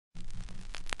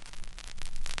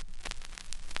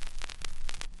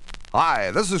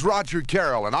Hi, this is Roger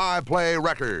Carroll, and I play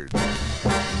records.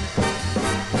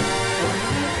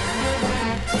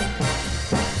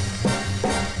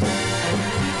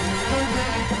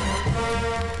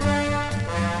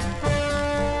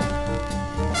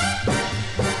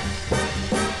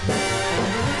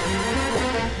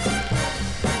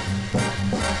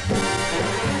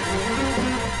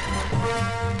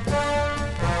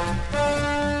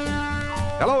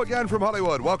 Hello again from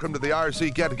Hollywood. Welcome to the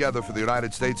RC Get-Together for the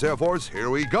United States Air Force.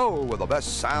 Here we go with the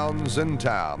best sounds in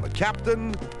town. The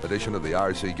Captain edition of the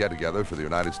RC Get-Together for the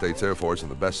United States Air Force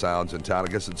and the best sounds in town.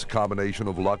 I guess it's a combination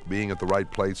of luck, being at the right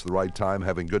place, the right time,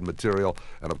 having good material,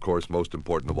 and of course, most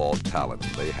important of all, talent.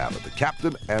 They have it. The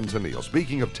Captain and Tennille.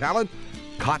 Speaking of talent,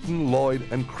 Cotton, Lloyd,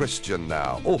 and Christian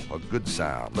now. Oh, a good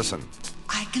sound. Listen.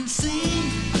 I can sing,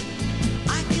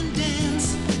 I can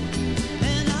dance,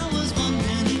 and I was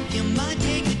wondering if you might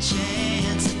take a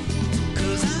chance,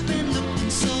 'cause I've been looking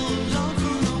so long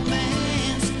for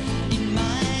romance in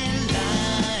my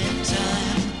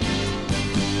lifetime.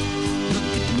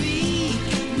 Look at me,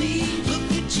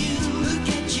 look at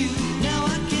you, now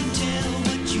I can tell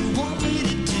what you want me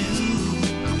to do,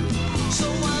 so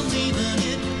I'm leaving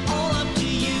it all up to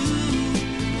you,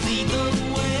 lead the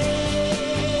way.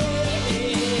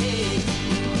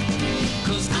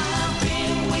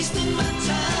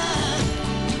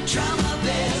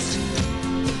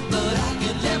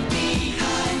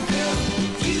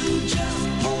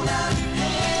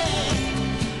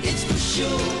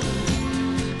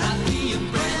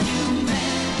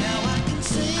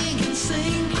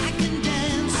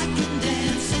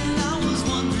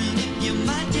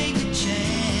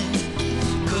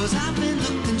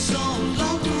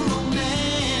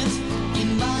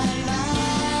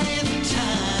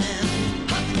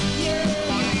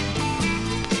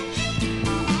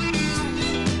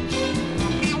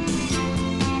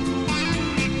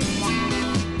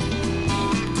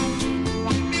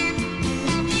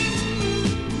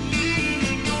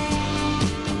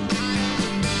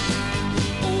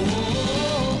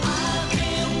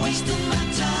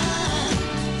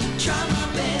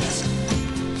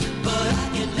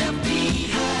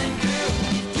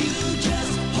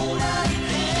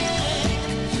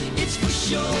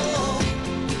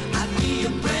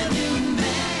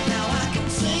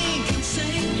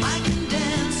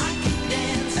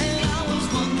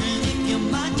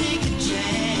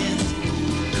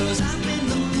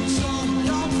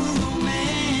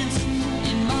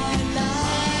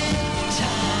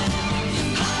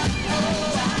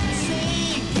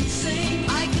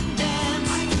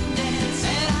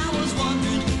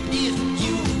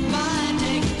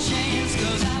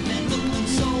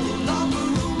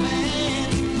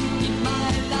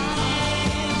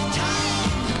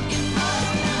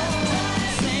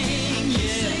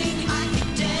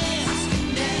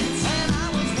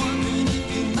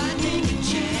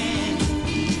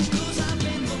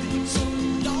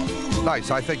 Nice.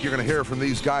 I think you're going to hear from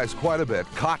these guys quite a bit.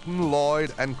 Cotton,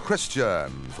 Lloyd, and Christian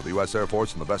for the U.S. Air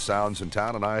Force and the best sounds in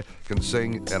town. And I can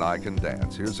sing and I can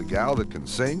dance. Here's a gal that can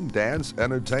sing, dance,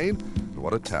 entertain, and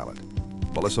what a talent.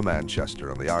 Melissa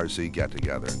Manchester on the RC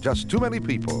Get-Together. And just too many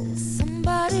people.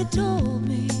 Somebody told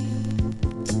me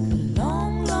a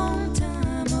long, long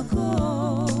time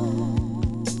ago,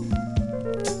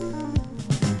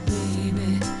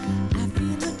 baby, I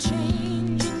feel a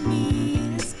change in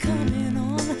me is coming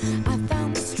on. I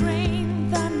found the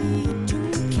strength I need to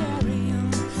carry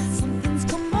on. Something's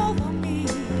come over me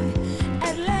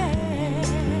at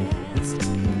last.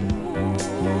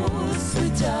 Oh,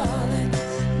 sweet darling,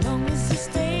 long as you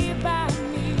stay by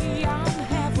me, I'm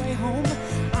halfway home.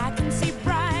 I can see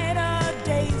brighter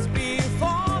days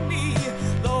before me.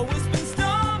 Though it's been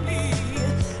stormy,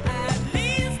 at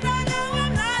least I know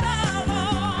I'm not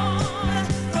alone.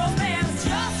 'Cause there's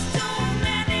just too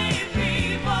many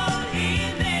people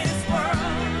in this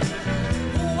world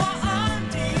who are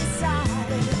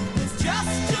undecided. There's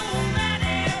just too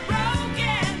many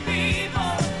broken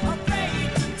people afraid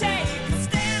to take a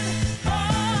stand. Oh,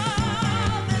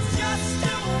 there's just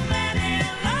too many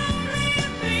lonely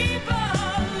people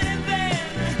living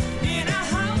in a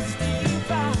house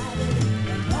divided.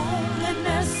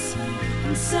 Loneliness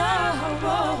and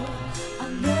sorrow I'll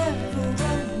never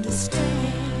understand.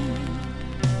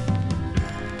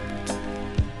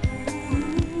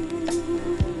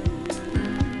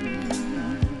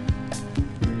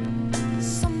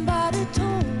 Somebody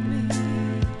told me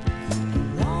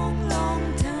a long, long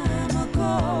time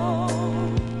ago,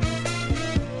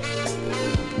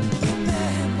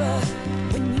 remember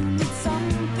when you need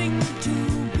something to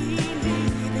believe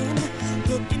in,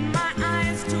 look in my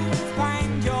eyes to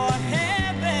find your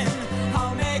heaven.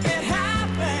 I'll make it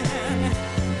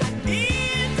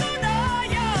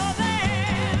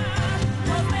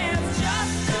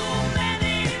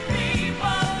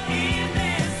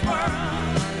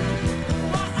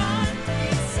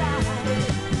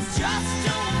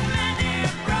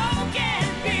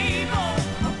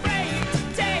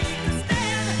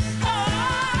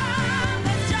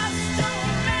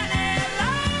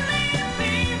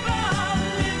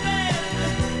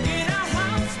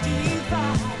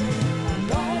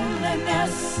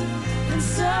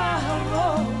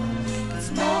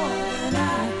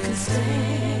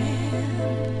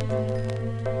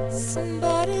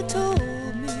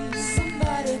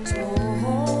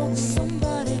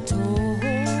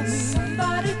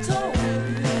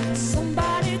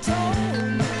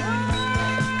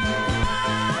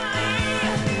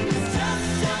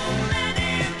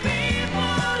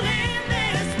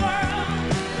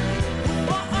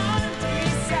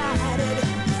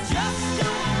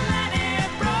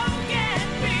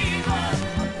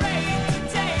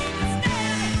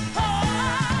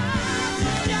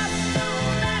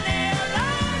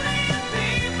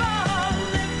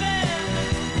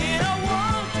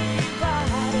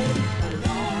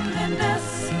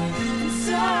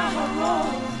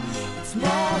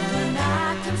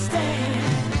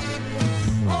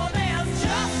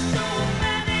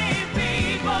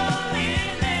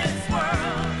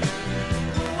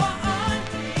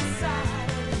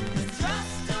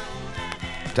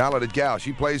Talented gal.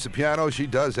 She plays the piano. She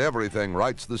does everything.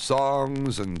 Writes the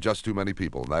songs, and just too many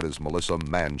people. And that is Melissa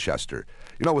Manchester.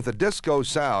 You know, with the disco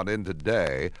sound in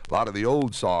today, a lot of the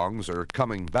old songs are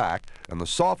coming back, and the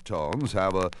soft tones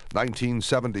have a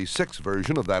 1976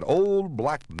 version of that old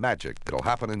black magic. It'll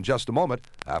happen in just a moment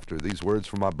after these words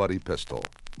from my buddy Pistol.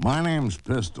 My name's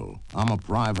Pistol. I'm a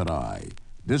private eye.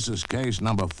 This is case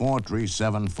number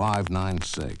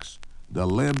 437596. The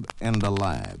lib in the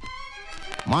lab.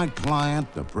 My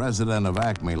client, the president of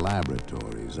Acme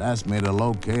Laboratories, asked me to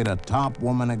locate a top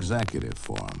woman executive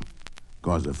for him.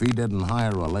 Because if he didn't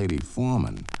hire a lady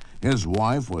foreman, his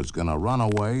wife was going to run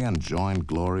away and join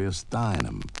Gloria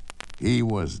Steinem. He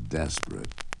was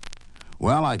desperate.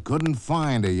 Well, I couldn't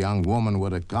find a young woman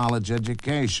with a college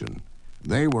education.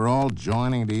 They were all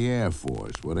joining the Air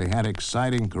Force, where they had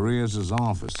exciting careers as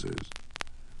officers.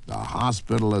 The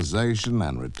hospitalization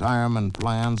and retirement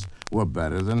plans were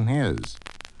better than his.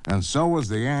 And so was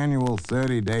the annual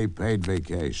 30-day paid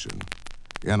vacation.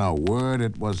 In a word,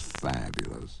 it was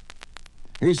fabulous.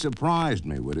 He surprised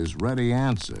me with his ready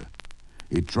answer.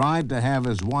 He tried to have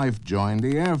his wife join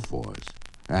the Air Force,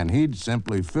 and he'd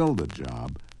simply fill the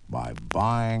job by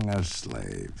buying a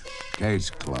slave. Case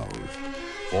closed.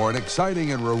 For an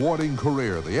exciting and rewarding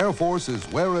career, the Air Force is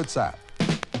where it's at.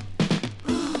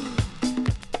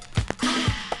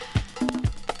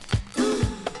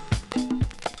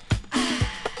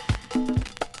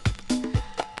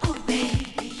 Oh,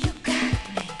 baby, you got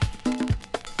me.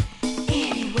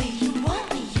 Any way you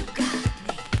want me, you got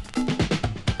me.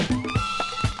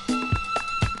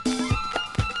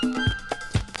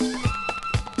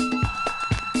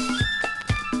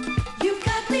 You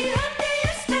got me under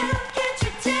your spell, can't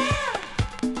you tell?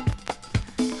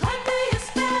 Under your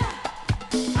spell,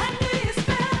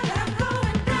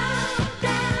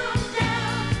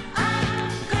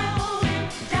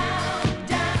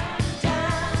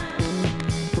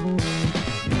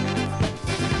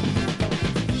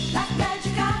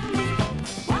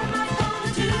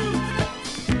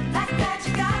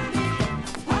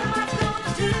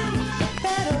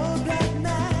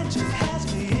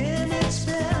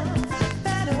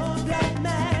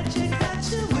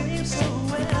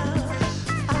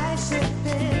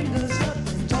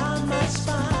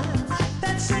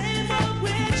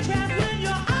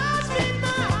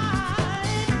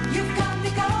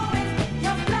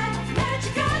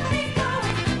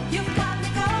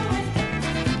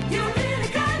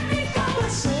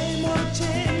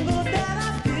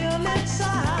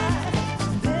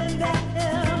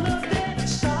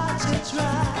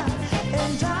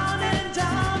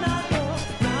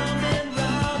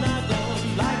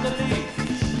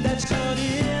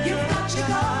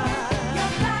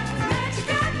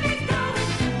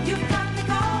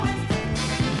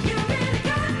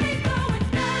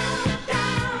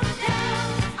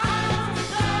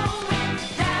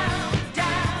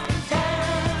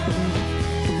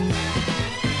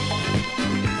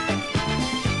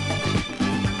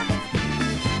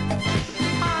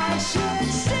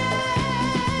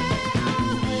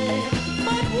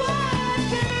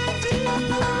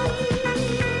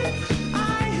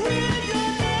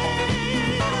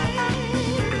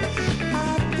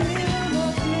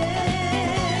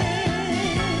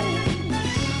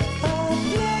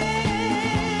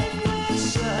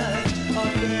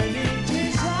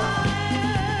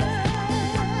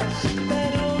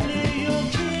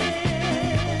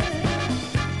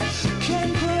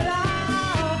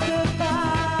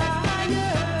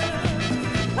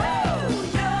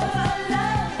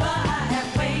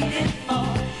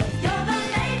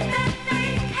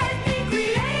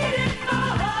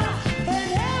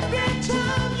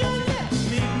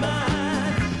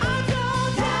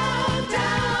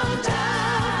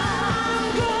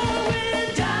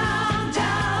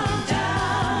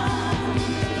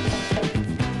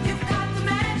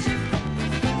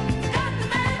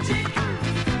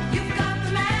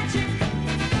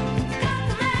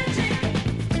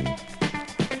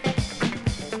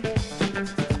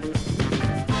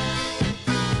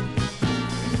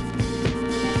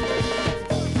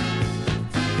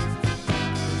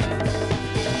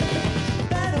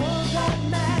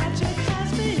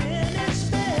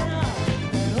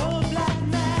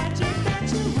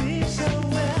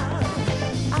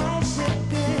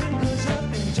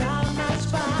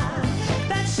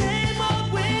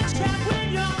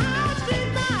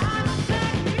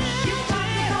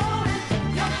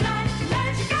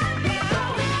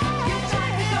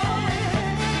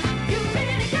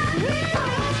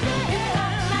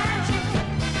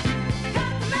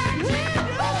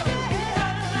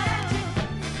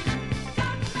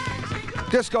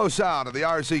 Disco sound of the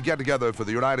RC get-together for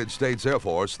the United States Air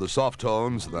Force, the soft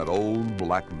tones, and that old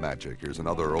black magic. Here's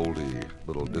another oldie,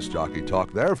 little disc jockey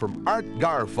talk there from Art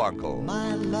Garfunkel.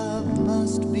 My love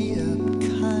must be a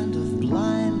kind of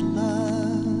blind love.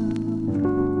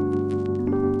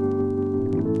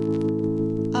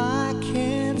 I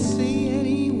can't see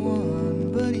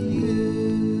anyone but you.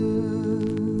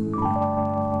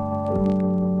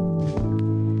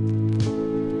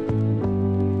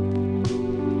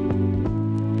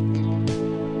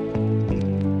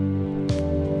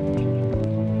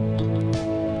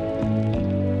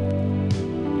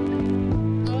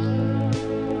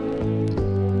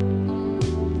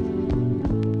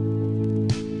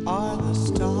 Are the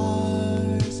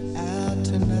stars out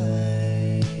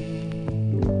tonight?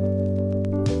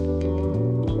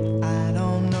 I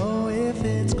don't know if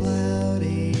it's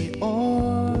cloudy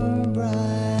or bright.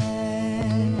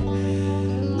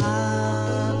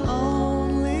 I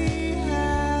only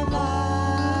have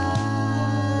eyes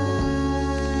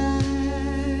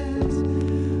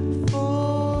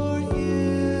for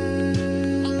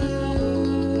you,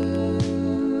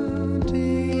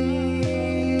 dear.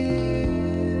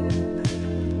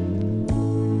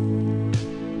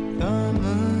 The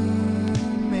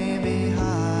moon may be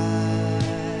high,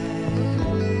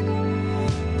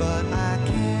 but I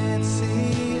can't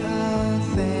see a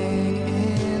thing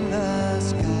in the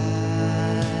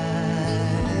sky,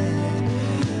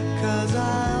 'cause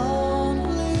I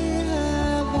only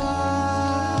have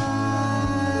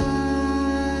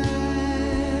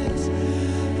eyes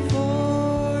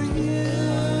for you.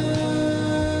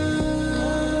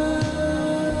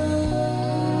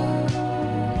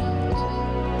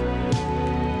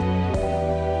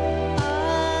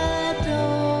 I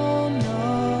don't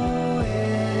know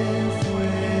if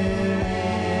we're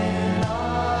in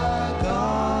our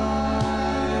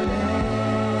garden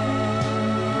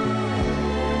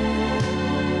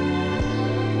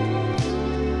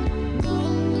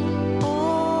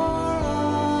or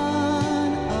on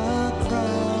a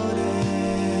crowded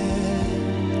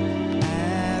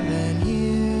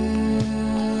avenue.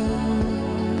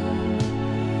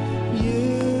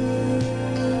 You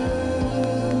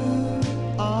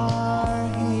are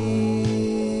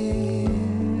here,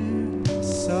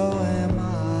 so am I.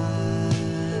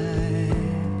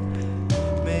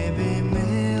 Maybe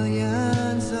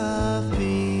millions of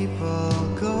people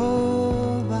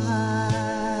go by,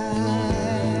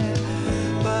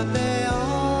 but they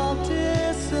all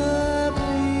disappear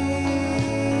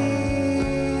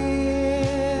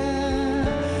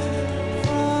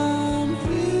from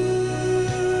view.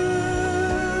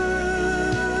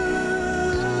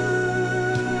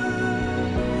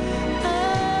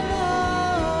 And I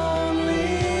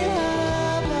only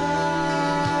have eyes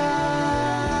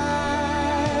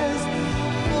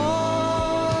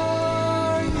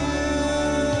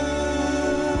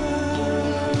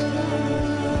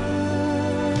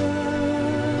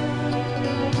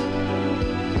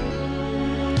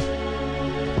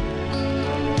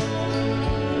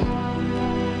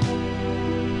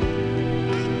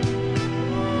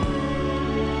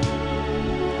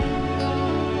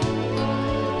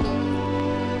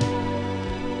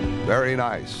Very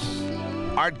nice.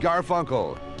 Art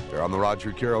Garfunkel, here on the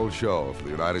Roger Carroll Show for the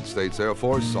United States Air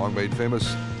Force. Song made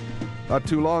famous not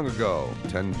too long ago,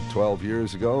 10, 12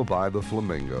 years ago, by the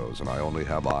Flamingos, and I Only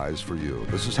Have Eyes for You.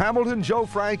 This is Hamilton, Joe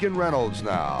Frank, and Reynolds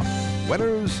now.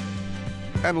 Winners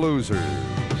and losers.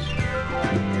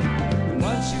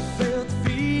 Once you felt the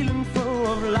feeling full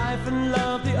of life and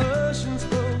love, the ocean's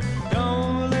full.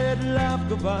 Don't let love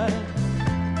go by.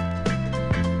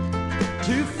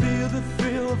 To feel the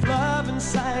thrill of love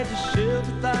inside, to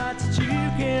shelter thoughts that you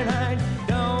can't hide.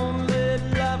 Don't let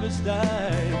lovers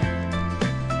die.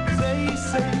 They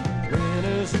say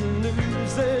winners and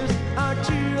losers are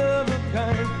two of a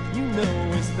kind. You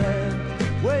know it's that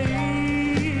way.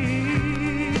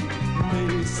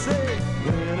 They say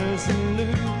winners and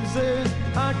losers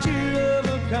are two of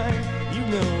a kind. You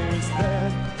know it's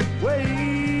that way.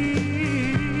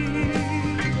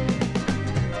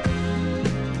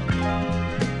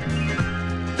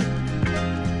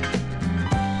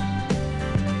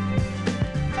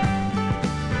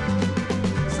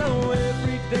 So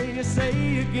every day you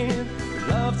say again,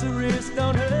 love's a risk,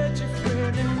 don't hurt your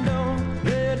friend, and don't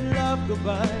let love go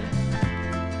by.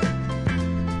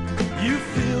 You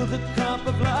fill the cup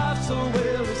of life so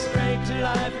well, the strength to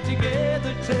life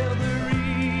together, tell the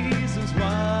reasons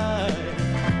why.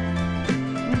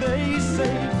 They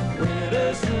say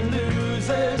winners and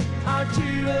losers are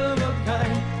two of a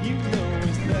kind. You know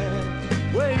it's that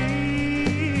way.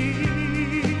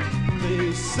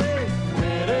 They say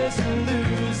winners and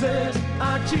losers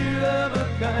are two of a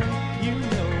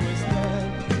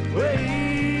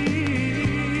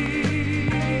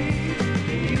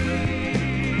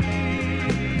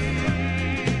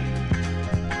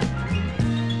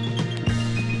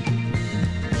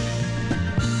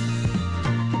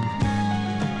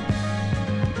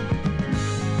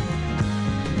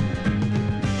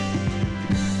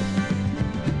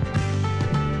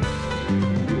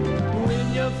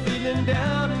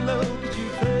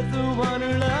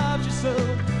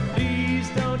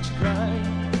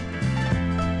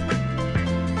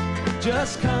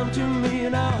Just come to me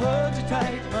and I'll hold you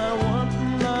tight. My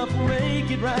one love will make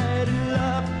it right, and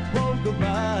love won't go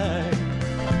by.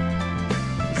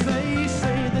 They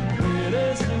say that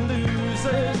winners and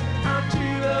losers are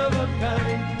two of a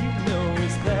kind. You know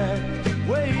it's that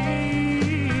way.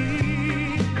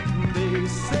 They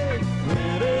say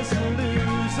winners and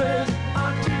losers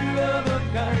are two of a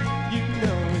kind. You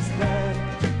know it's that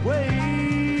way.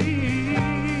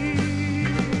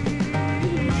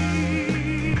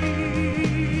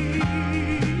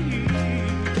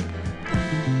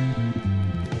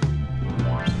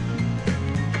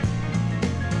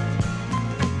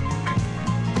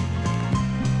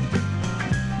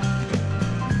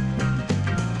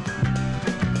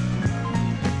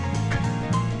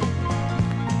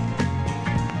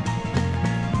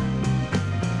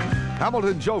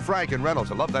 Hamilton, Joe Frank, and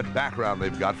Reynolds. I love that background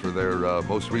they've got for their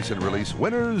most recent release,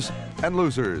 Winners and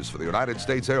Losers for the United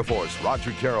States Air Force.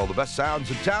 Roger Carroll, the best sounds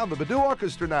in town. The Badu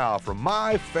Orchestra now from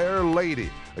My Fair Lady.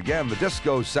 Again, the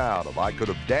disco sound of I Could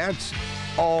Have Danced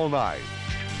All Night.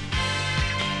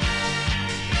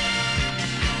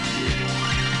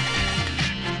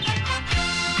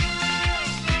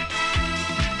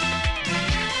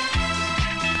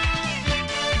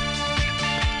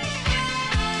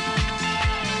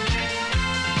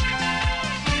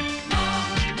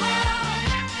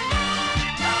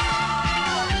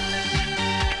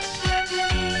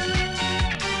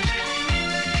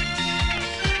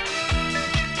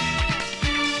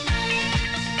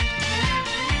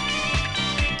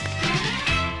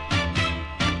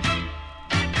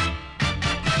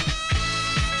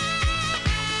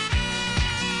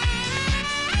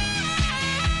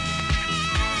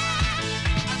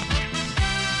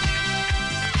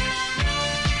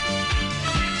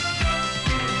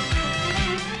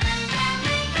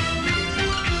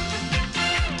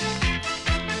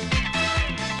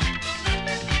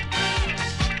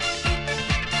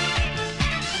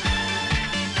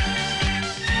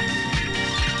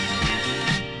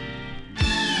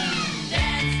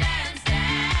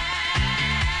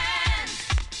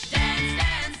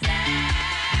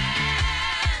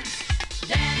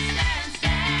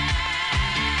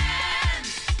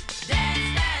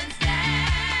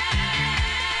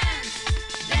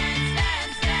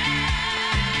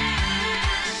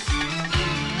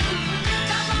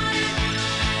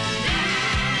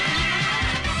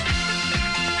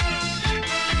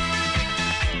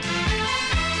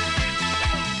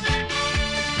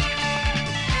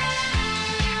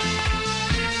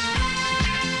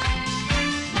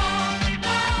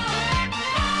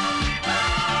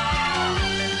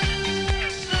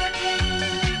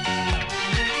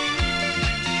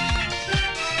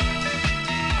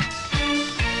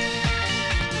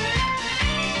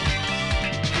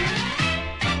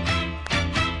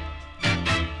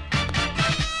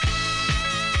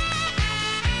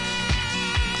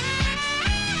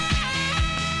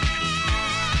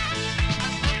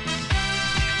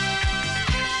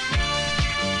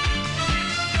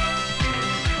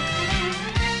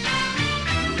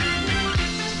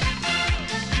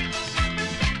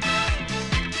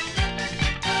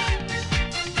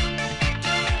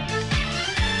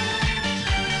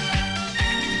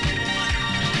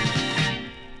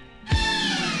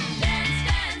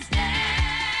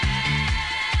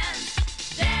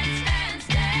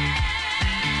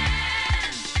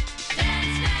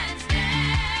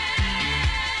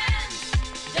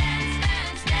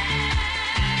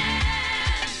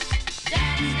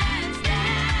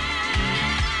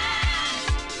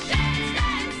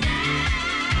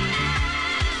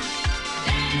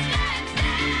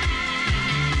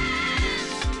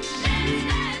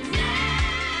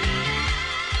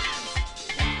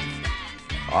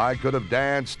 I Could Have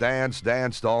Danced, Danced,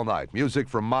 Danced All Night. Music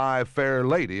from My Fair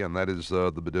Lady, and that is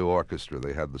the Badu Orchestra.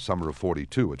 They had the Summer of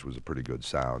 42, which was a pretty good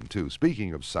sound, too.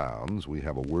 Speaking of sounds, we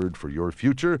have a word for your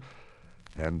future,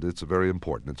 and it's very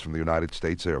important. It's from the United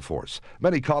States Air Force.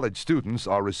 Many college students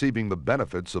are receiving the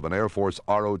benefits of an Air Force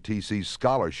ROTC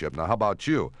scholarship. Now, how about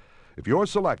you? If you're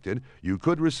selected, you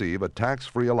could receive a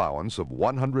tax-free allowance of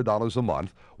 $100 a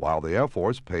month while the Air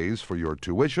Force pays for your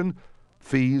tuition,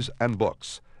 fees, and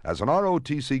books. As an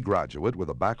ROTC graduate with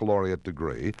a baccalaureate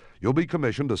degree, you'll be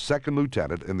commissioned a second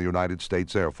lieutenant in the United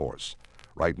States Air Force.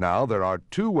 Right now, there are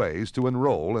two ways to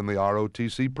enroll in the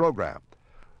ROTC program: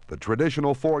 the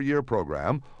traditional 4-year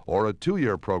program or a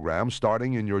 2-year program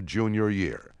starting in your junior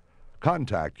year.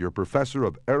 Contact your professor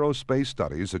of aerospace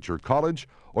studies at your college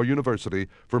or university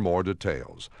for more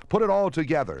details. Put it all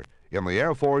together in the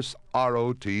Air Force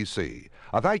ROTC.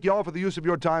 I thank you all for the use of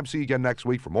your time. See you again next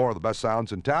week for more of the best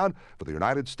sounds in town for the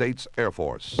United States Air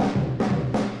Force.